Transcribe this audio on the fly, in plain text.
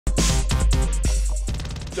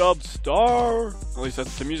Dubstar. At least that's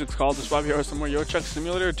what the music's called. This WhyBeAre somewhere. Euro Truck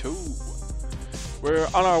Simulator 2. We're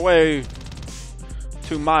on our way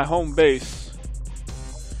to my home base,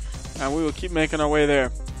 and we will keep making our way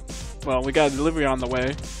there. Well, we got a delivery on the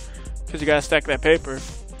way because you gotta stack that paper.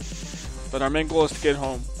 But our main goal is to get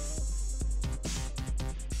home.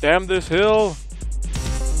 Damn this hill!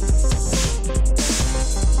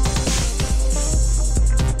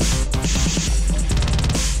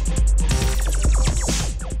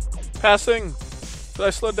 Passing! Did I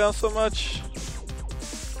slow down so much?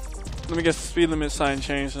 Let me guess, the speed limit sign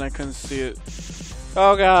changed and I couldn't see it.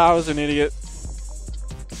 Oh god, I was an idiot.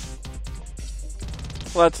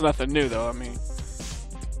 Well, that's nothing new though, I mean.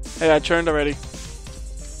 Hey, I turned already.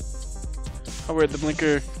 How weird, the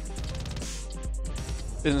blinker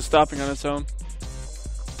isn't stopping on its own.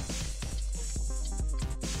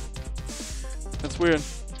 That's weird.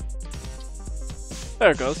 There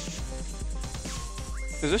it goes.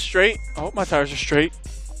 Is this straight? I hope my tires are straight.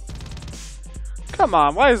 Come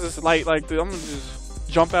on, why is this light like this? I'm gonna just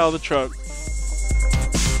jump out of the truck.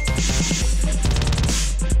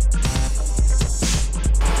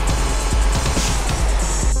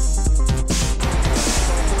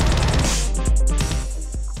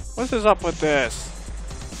 What is up with this?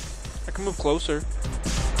 I can move closer.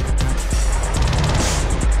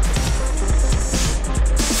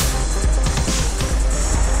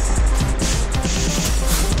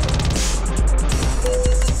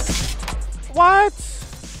 What?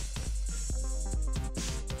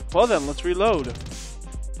 Well then, let's reload.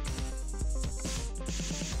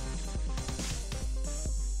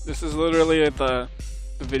 This is literally at the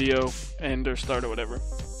video end or start or whatever.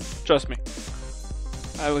 Trust me.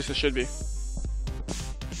 At least it should be.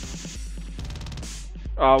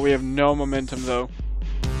 We have no momentum though.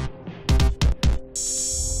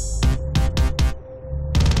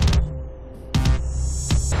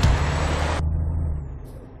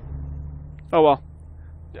 Oh well.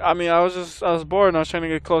 I mean, I was bored and I was trying to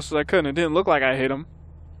get as close as I could and it didn't look like I hit him.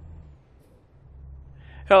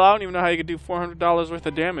 Hell, I don't even know how you could do $400 worth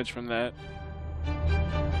of damage from that.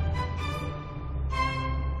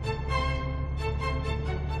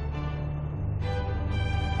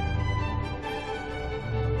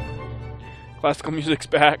 Classical music's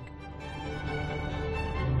back.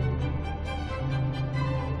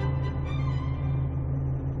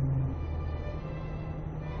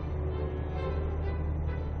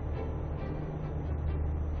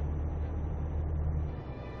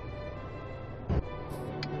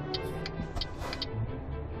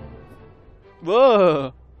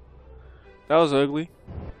 Whoa! That was ugly.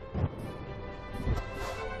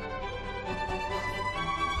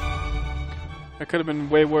 That could have been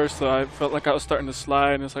way worse though. I felt like I was starting to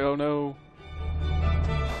slide and it's like, oh no.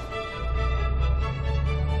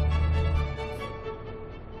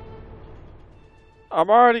 I'm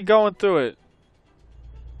already going through it.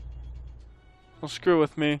 Don't screw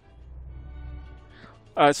with me.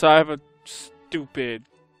 Alright, so I have a stupid,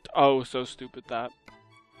 oh so stupid thought.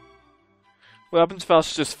 What happens if I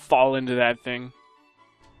was just fall into that thing?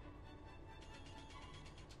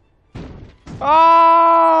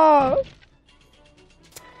 Ah!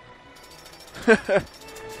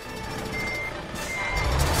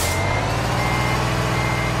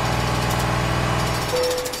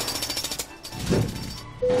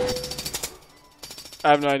 I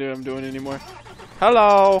have no idea what I'm doing anymore.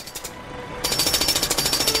 Hello!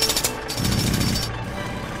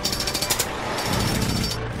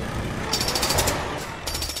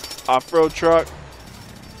 Off-road truck.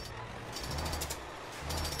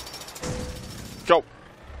 Go!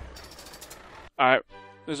 Alright,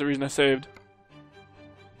 there's a reason I saved.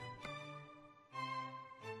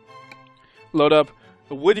 Load up.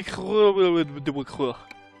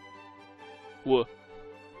 Whoa.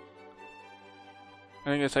 I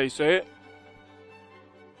think that's how you say it.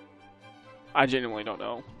 I genuinely don't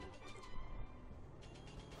know.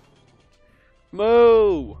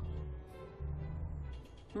 Moo!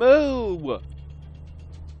 Moo!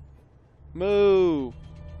 Moo!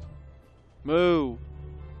 Moo!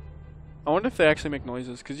 I wonder if they actually make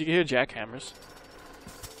noises, because you can hear jackhammers.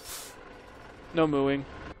 No mooing.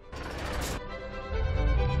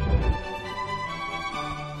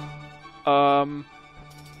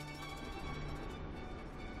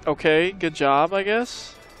 Okay, good job, I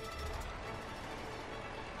guess.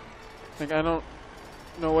 Like, I don't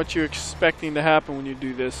know what you're expecting to happen when you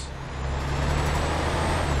do this.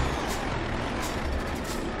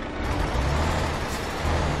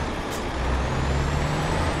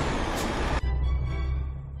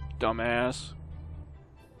 Dumbass.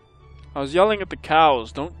 I was yelling at the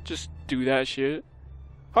cows. Don't just do that shit.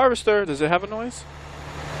 Harvester, does it have a noise?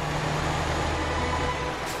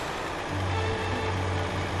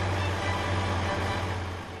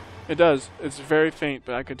 It does. It's very faint,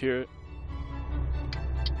 but I could hear it.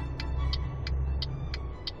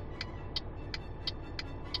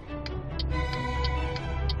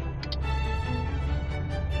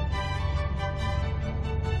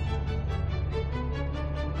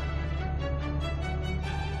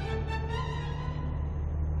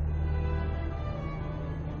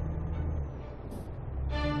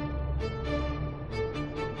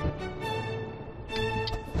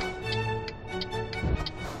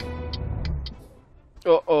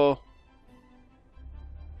 Uh-oh.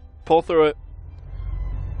 Pull through it.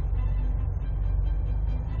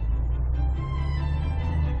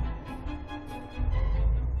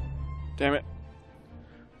 Damn it.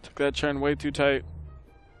 Took that turn way too tight.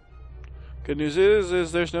 Good news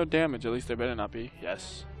is there's no damage. At least there better not be.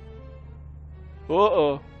 Yes.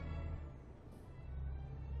 Uh-oh.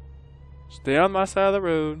 Stay on my side of the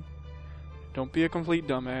road. Don't be a complete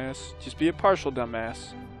dumbass. Just be a partial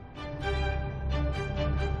dumbass.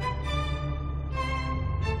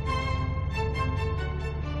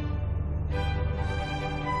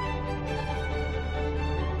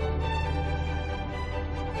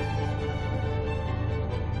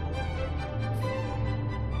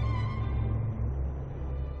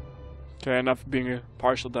 Okay, enough of being a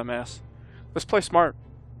partial dumbass. Let's play smart.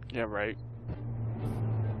 Yeah, right.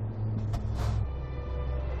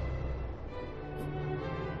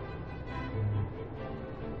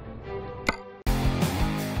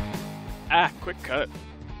 Ah, quick cut.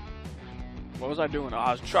 What was I doing? Oh,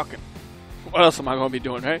 I was trucking. What else am I going to be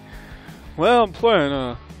doing, right? Well, I'm playing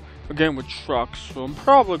a game with trucks, so I'm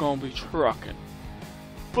probably going to be trucking.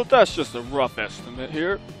 But that's just a rough estimate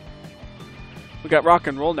here. We got rock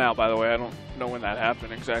and roll now, by the way. I don't know when that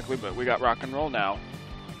happened exactly, but we got rock and roll now.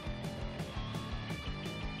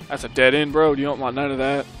 That's a dead end, bro. You don't want none of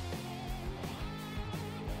that.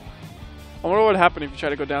 I wonder what would happen if you try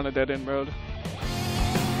to go down a dead end road.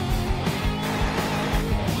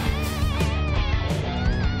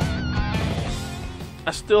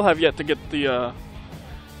 I still have yet to get the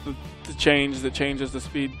change that changes the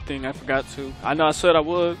speed thing. I forgot to. I know I said I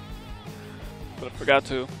would, but I forgot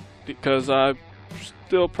to because I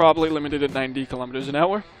still probably limited at 90 kilometers an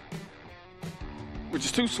hour, which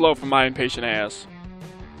is too slow for my impatient ass.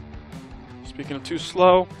 Speaking of too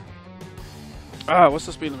slow, what's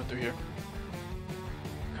the speed limit through here?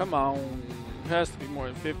 Come on, it has to be more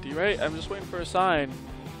than 50, right? I'm just waiting for a sign.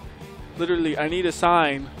 Literally, I need a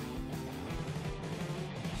sign.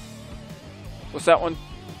 What's that one?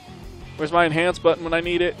 Where's my enhance button when I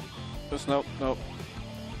need it? Just nope, nope.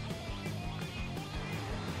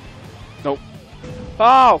 Nope.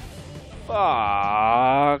 Oh,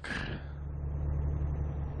 fuck.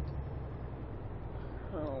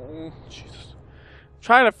 Oh, Jesus. I'm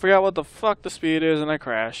trying to figure out what the fuck the speed is and I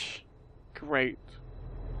crash. Great.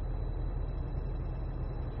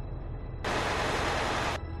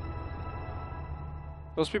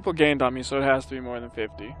 Those people gained on me, so it has to be more than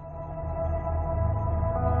 50.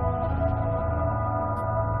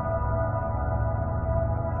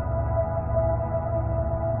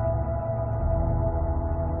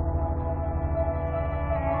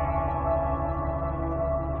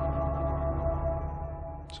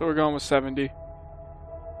 So we're going with 70.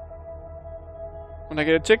 When I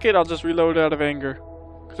get a ticket, I'll just reload out of anger.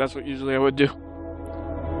 Because that's what usually I would do.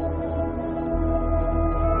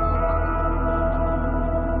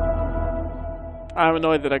 I'm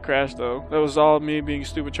annoyed that I crashed though. That was all me being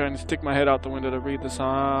stupid trying to stick my head out the window to read the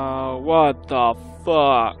song. What the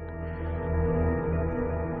fuck?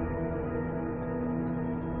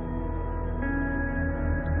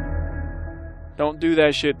 Don't do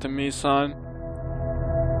that shit to me, son.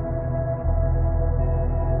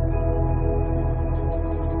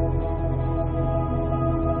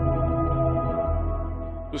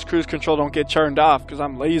 This cruise control don't get turned off because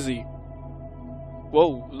I'm lazy.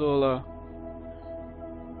 Whoa, little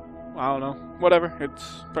I don't know. Whatever.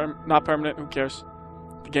 It's not permanent. Who cares?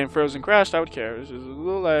 If the game froze and crashed, I would care. It's just a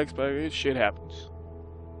little lags, but shit happens.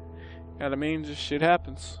 You know what I mean? Just shit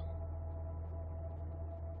happens.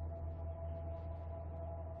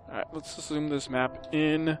 Alright, let's zoom this map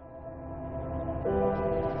in.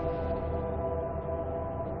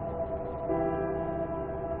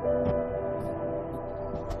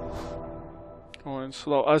 Going to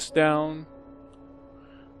slow us down.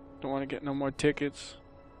 Don't want to get no more tickets.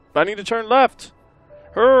 But I need to turn left.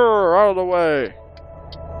 Out of the way.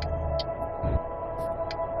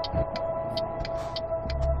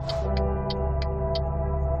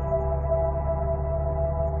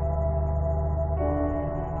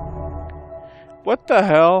 What the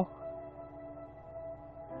hell?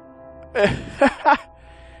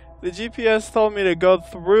 The GPS told me to go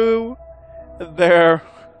through there.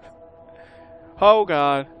 Oh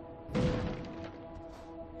god.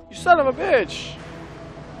 You son of a bitch.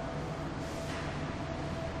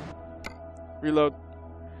 Reload.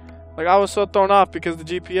 Like, I was so thrown off because the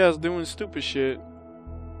GPS doing stupid shit.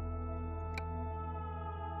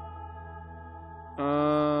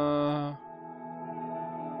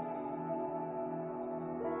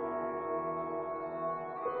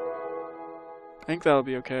 I think that'll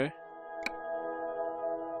be okay.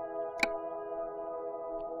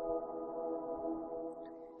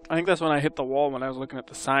 I think that's when I hit the wall when I was looking at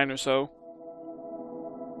the sign or so.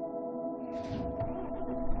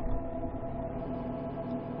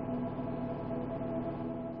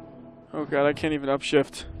 Oh god, I can't even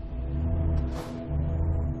upshift.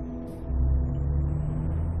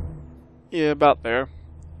 Yeah, about there.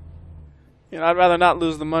 You know, I'd rather not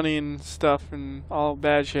lose the money and stuff and all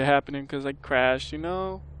bad shit happening because I crashed, you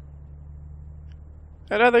know?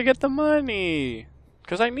 I'd rather get the money.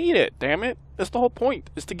 Because I need it, damn it. That's the whole point,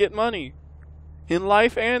 is to get money. In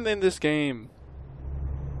life and in this game.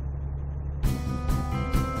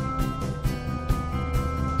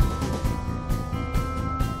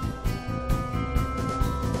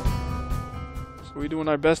 So we're doing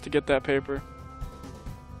our best to get that paper.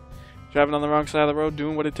 Driving on the wrong side of the road,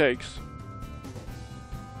 doing what it takes.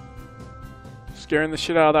 Scaring the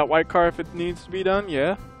shit out of that white car if it needs to be done,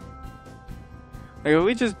 yeah. Like, if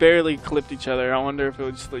we just barely clipped each other, I wonder if it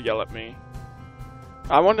would still yell at me.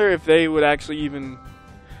 I wonder if they would actually even,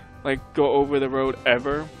 like, go over the road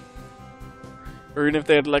ever. Or even if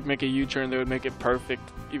they had to, like, make a U-turn, they would make it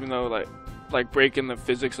perfect. Even though, like breaking the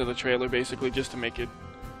physics of the trailer, basically, just to make it...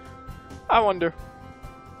 I wonder.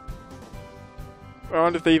 Or I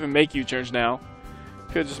wonder if they even make U-turns now.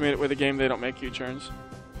 Could have just made it with a game they don't make U-turns.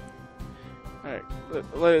 Alright,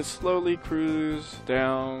 let it slowly cruise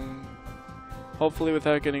down. Hopefully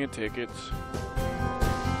without getting a ticket.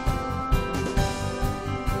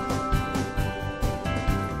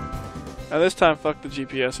 Now this time, fuck the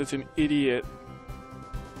GPS. It's an idiot.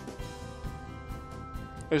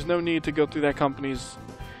 There's no need to go through that company's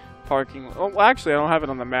parking. Oh, well, actually, I don't have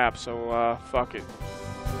it on the map, so fuck it.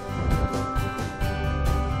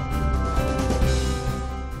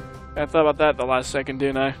 I thought about that the last second,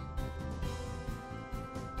 didn't I?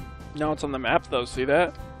 Now it's on the map, though. See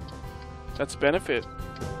that? That's benefit.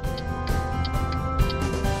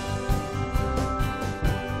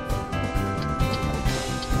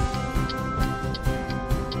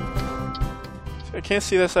 I can't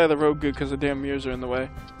see that side of the road good because the damn mirrors are in the way.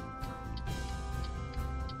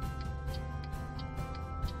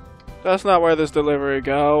 That's not where this delivery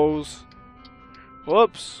goes.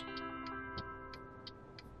 Whoops.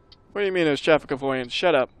 What do you mean there's traffic avoidance?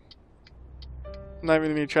 Shut up. Not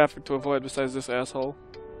even any traffic to avoid besides this asshole.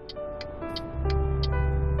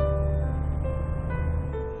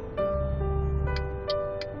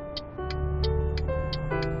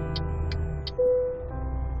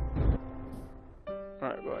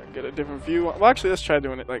 Alright, go ahead and get a different view. Well, actually, let's try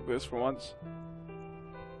doing it like this for once.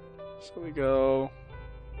 So we go...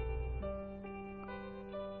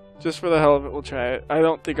 Just for the hell of it, we'll try it. I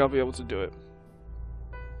don't think I'll be able to do it.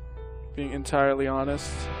 Being entirely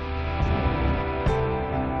honest.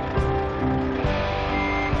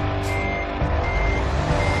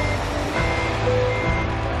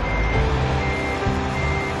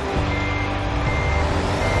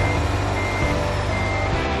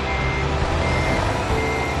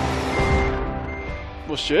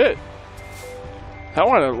 Well, shit. That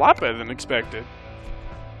went a lot better than expected.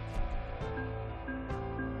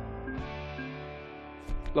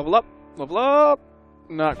 Level up. Level up.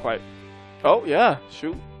 Not quite. Oh, yeah.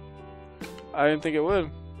 Shoot. I didn't think it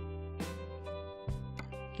would.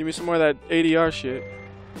 Give me some more of that ADR shit.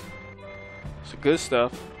 It's good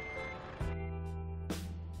stuff.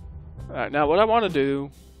 Alright, now what I want to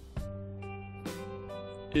do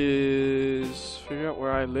is figure out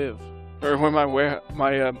where I live. Or where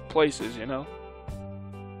my place is, you know?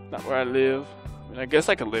 Not where I live. I mean, I guess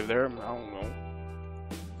I could live there. I don't know.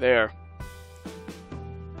 There.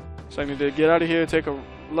 So I need to get out of here, take a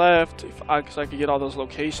left, because I could get all those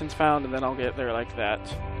locations found, and then I'll get there like that.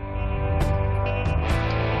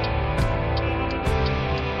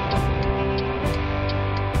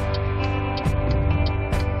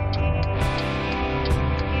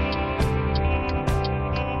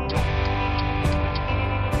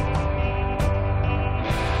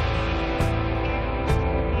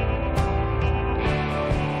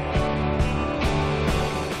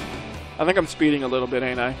 I think I'm speeding a little bit,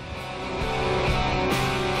 ain't I?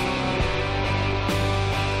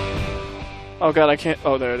 Oh god, I can't.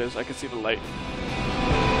 Oh, there it is. I can see the light.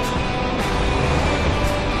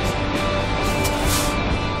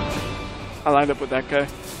 I lined up with that guy.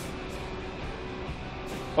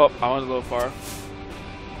 Oh, I went a little far.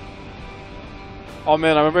 Oh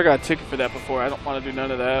man, I remember I got a ticket for that before. I don't want to do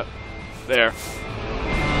none of that. There.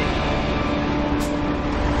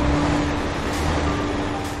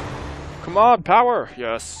 Come on, power!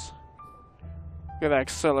 Yes. Get that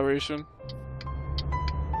acceleration.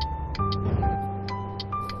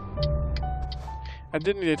 I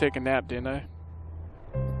did need to take a nap, didn't I?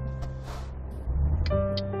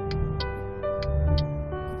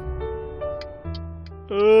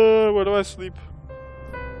 Where do I sleep?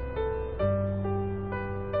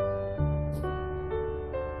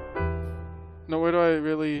 No, where do I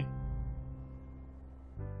really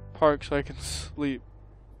park so I can sleep?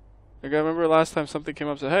 Like, I remember last time something came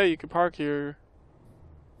up and said, hey, you can park here.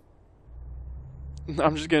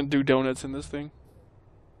 I'm just gonna do donuts in this thing.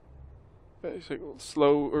 Like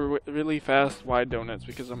slow or really fast wide donuts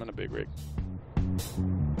because I'm in a big rig.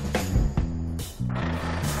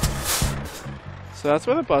 So that's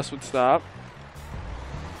where the bus would stop.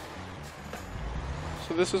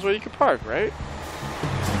 So this is where you could park, right?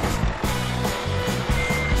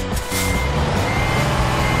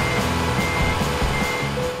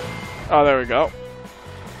 Oh, there we go.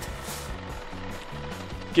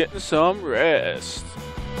 Getting some rest.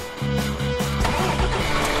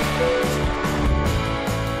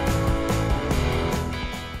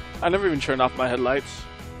 I never even turned off my headlights.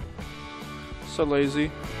 So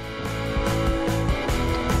lazy.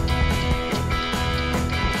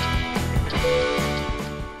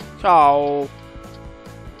 Ciao.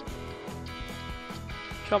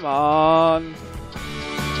 Come on.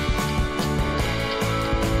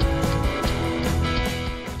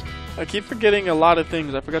 I keep forgetting a lot of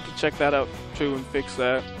things. I forgot to check that out too and fix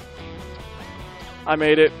that. I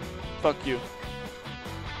made it. Fuck you.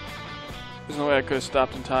 There's no way I could have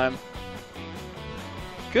stopped in time.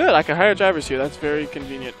 Good, I can hire drivers here. That's very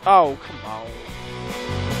convenient. Oh, come on.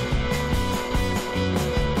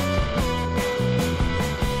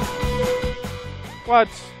 What?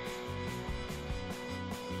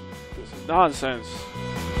 This is nonsense.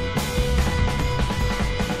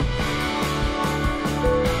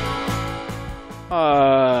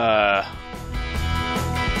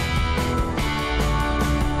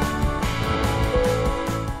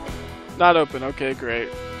 Not open. Okay, great.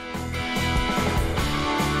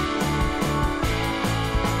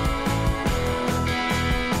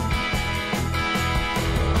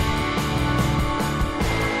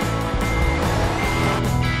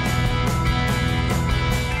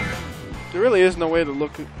 There really is no way to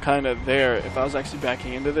look kind of there if I was actually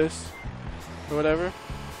backing into this or whatever.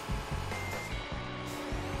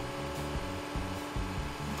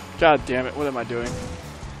 God damn it, what am I doing?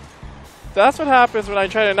 That's what happens when I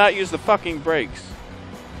try to not use the fucking brakes.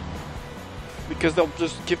 Because they'll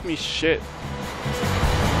just give me shit.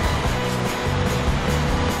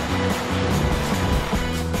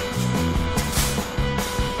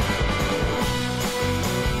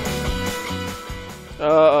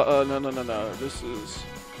 No. This is...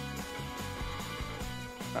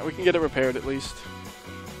 Right, we can get it repaired at least.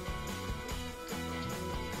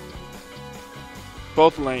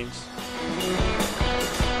 Both lanes.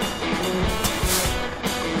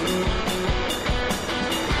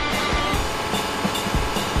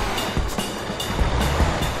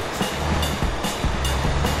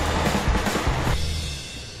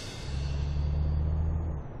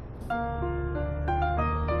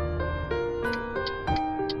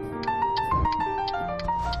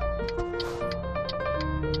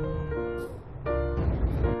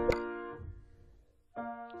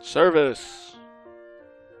 Service.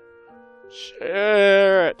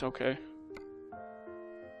 Shit. Okay.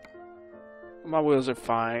 My wheels are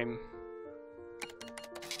fine.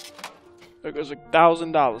 There goes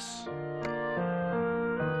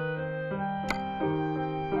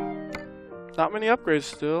 $1,000. Not many upgrades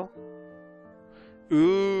still.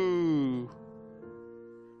 Ooh.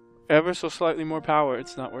 Ever so slightly more power.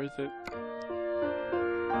 It's not worth it.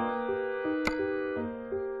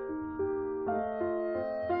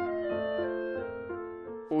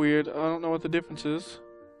 Weird. I don't know what the difference is.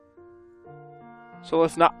 So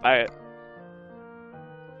let's not buy it.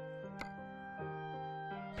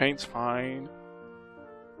 Paint's fine.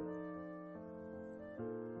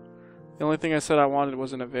 The only thing I said I wanted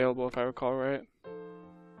wasn't available, if I recall right.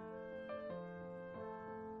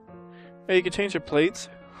 Hey, you can change your plates?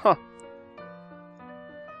 Huh.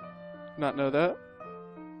 Not know that.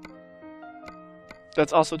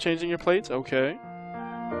 That's also changing your plates? Okay.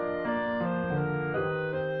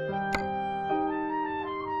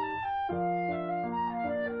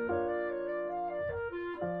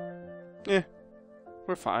 Yeah,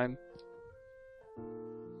 we're fine.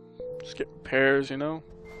 Just get repairs, you know?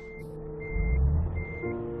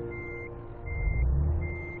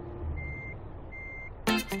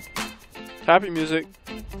 Happy music.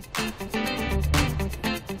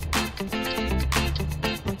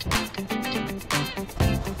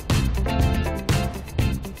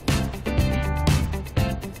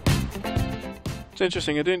 It's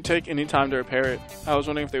interesting, it didn't take any time to repair it. I was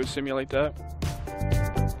wondering if they would simulate that.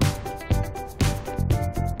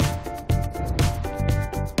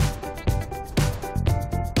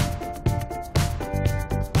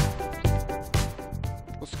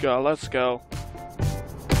 Let's go, let's go.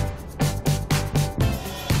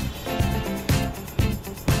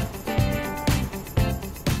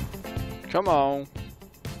 Come on.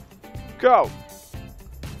 Go!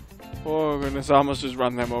 Oh goodness, I almost just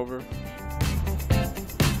run them over.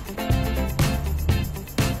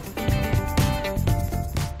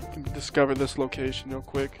 Discover this location real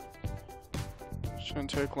quick. Shouldn't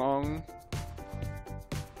take long.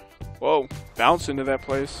 Whoa, bounce into that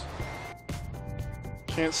place.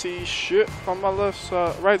 Can't see shit on my left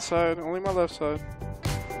side, right side, only my left side.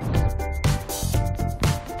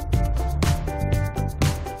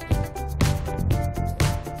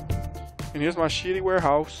 And here's my shitty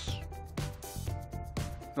warehouse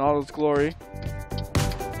in all its glory.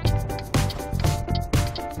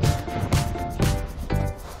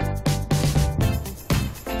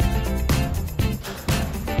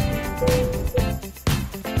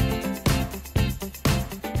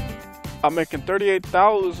 I'm making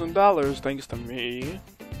 $38,000 thanks to me.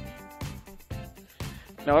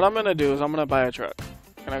 Now what I'm gonna do is I'm gonna buy a truck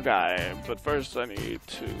and a guy, but first I need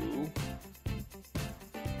to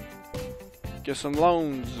get some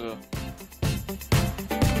loans.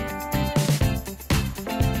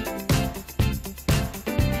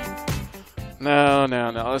 No,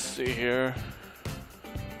 let's see here.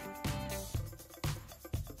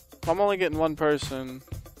 I'm only getting one person.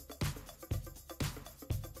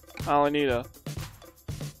 I only need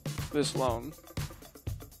this loan.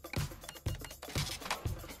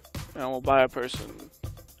 And we'll buy a person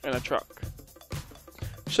and a truck.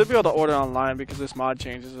 Should be able to order online because this mod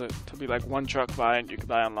changes it to be like one truck buy and you can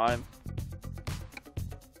buy online.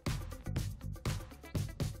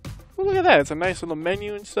 Well, look at that, it's a nice little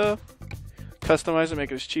menu and stuff. Customize it,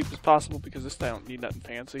 make it as cheap as possible because this don't need nothing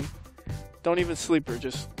fancy. Don't even sleeper,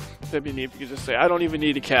 just that'd be neat if you could just say, I don't even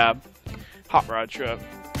need a cab. Hot rod truck.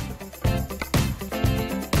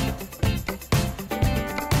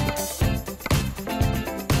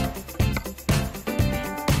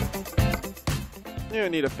 You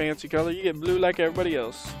don't need a fancy color, you get blue like everybody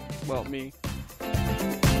else. Well, me.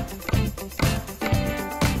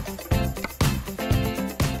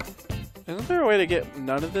 Isn't there a way to get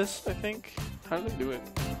none of this, I think? How do they do it?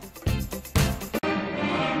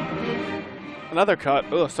 Another cut.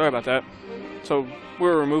 Oh, sorry about that. So,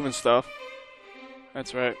 we're removing stuff.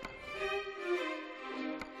 That's right.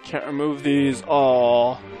 Can't remove these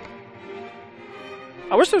all.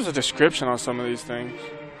 I wish there was a description on some of these things.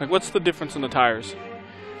 Like, what's the difference in the tires?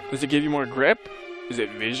 Does it give you more grip? Is it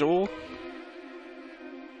visual?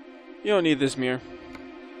 You don't need this mirror.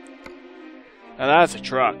 Now that's a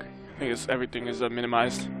truck. I think everything is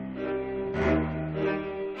minimized.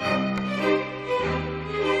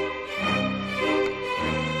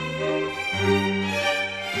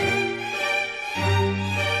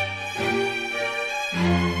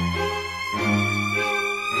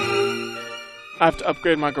 I have to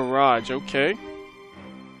upgrade my garage, okay.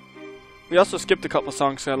 We also skipped a couple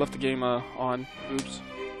songs, so I left the game on. Oops.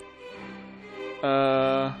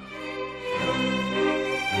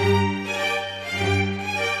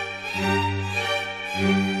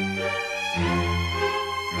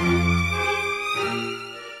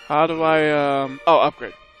 How do I, oh,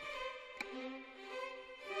 upgrade.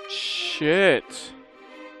 Shit.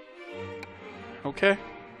 Okay.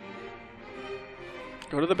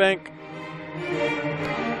 Go to the bank.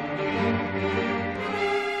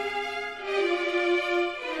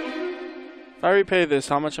 If I repay this,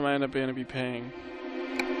 how much am I going to be paying?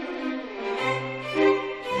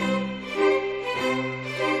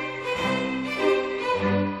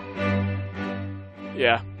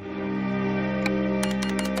 Yeah.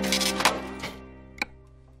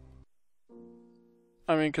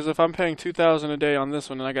 I mean, because if I'm paying $2,000 a day on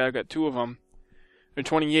this one and I got two of them, or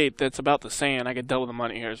 28, that's about the same. I get double the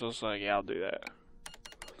money here, so it's like, yeah, I'll do that.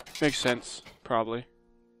 Makes sense, probably.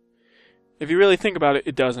 If you really think about it,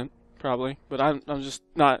 it doesn't, probably. But I'm just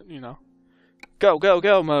not, you know, go, go,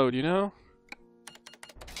 go mode, you know?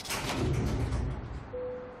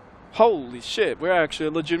 Holy shit, we're actually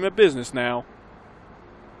a legitimate business now.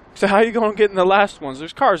 So how are you going to get in the last ones?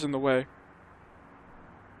 There's cars in the way.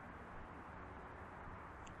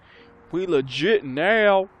 We legit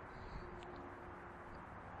now.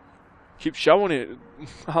 Keep showing it.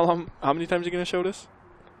 How many times are you gonna show this?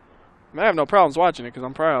 I mean, I have no problems watching it because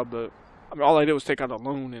I'm proud, but I mean, all I did was take out a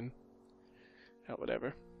loan and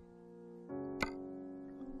whatever.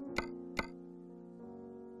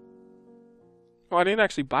 Oh, I didn't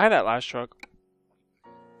actually buy that last truck.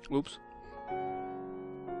 Oops.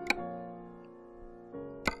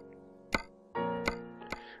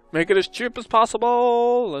 Make it as cheap as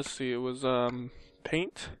possible. Let's see, it was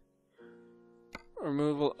paint,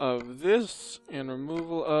 removal of this, and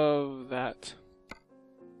removal of that.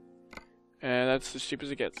 And that's as cheap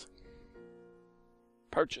as it gets.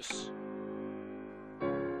 Purchase.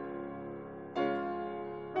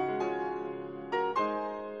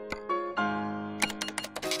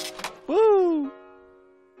 Woo!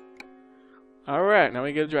 Alright, now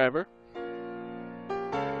we get a driver.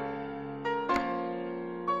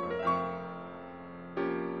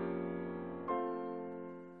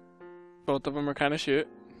 Both of them are kind of shit.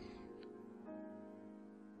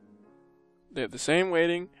 They have the same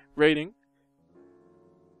rating.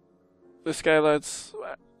 This guy lets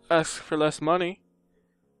ask for less money.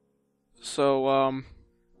 So,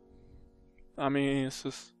 I mean,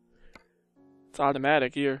 it's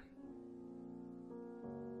automatic here.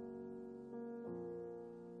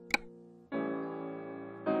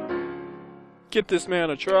 Get this man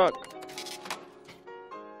a truck.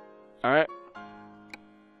 Alright.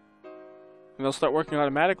 And they'll start working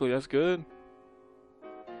automatically, that's good.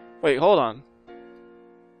 Wait, hold on.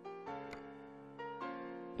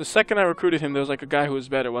 The second I recruited him, there was like a guy who was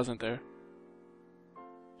better, wasn't there?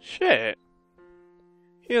 Shit.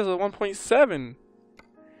 He has a 1.7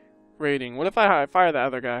 rating. What if I fire that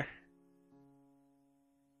other guy?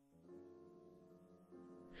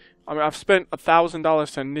 I mean, I've spent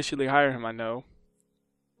 $1,000 to initially hire him, I know.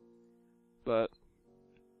 But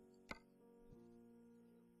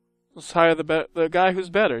let's hire the guy who's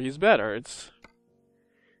better. He's better. It's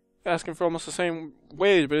asking for almost the same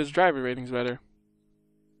wage, but his driver rating's better.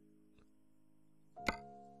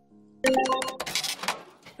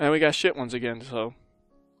 And we got shit ones again, so.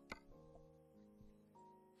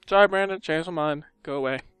 Sorry, Brandon. Change my mind. Go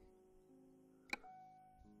away.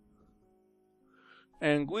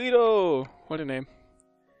 And Guido. What a name.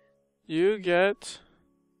 You get.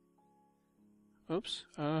 Oops.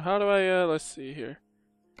 How do I, let's see here.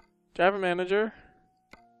 Driver manager.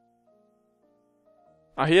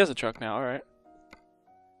 Oh, he has a truck now. Alright.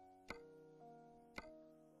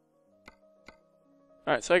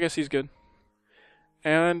 Alright, so I guess he's good.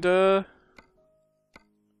 And, that'll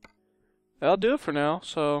do it for now,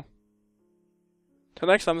 so. Till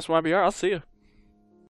next time, this is WhyBeAre. I'll see you.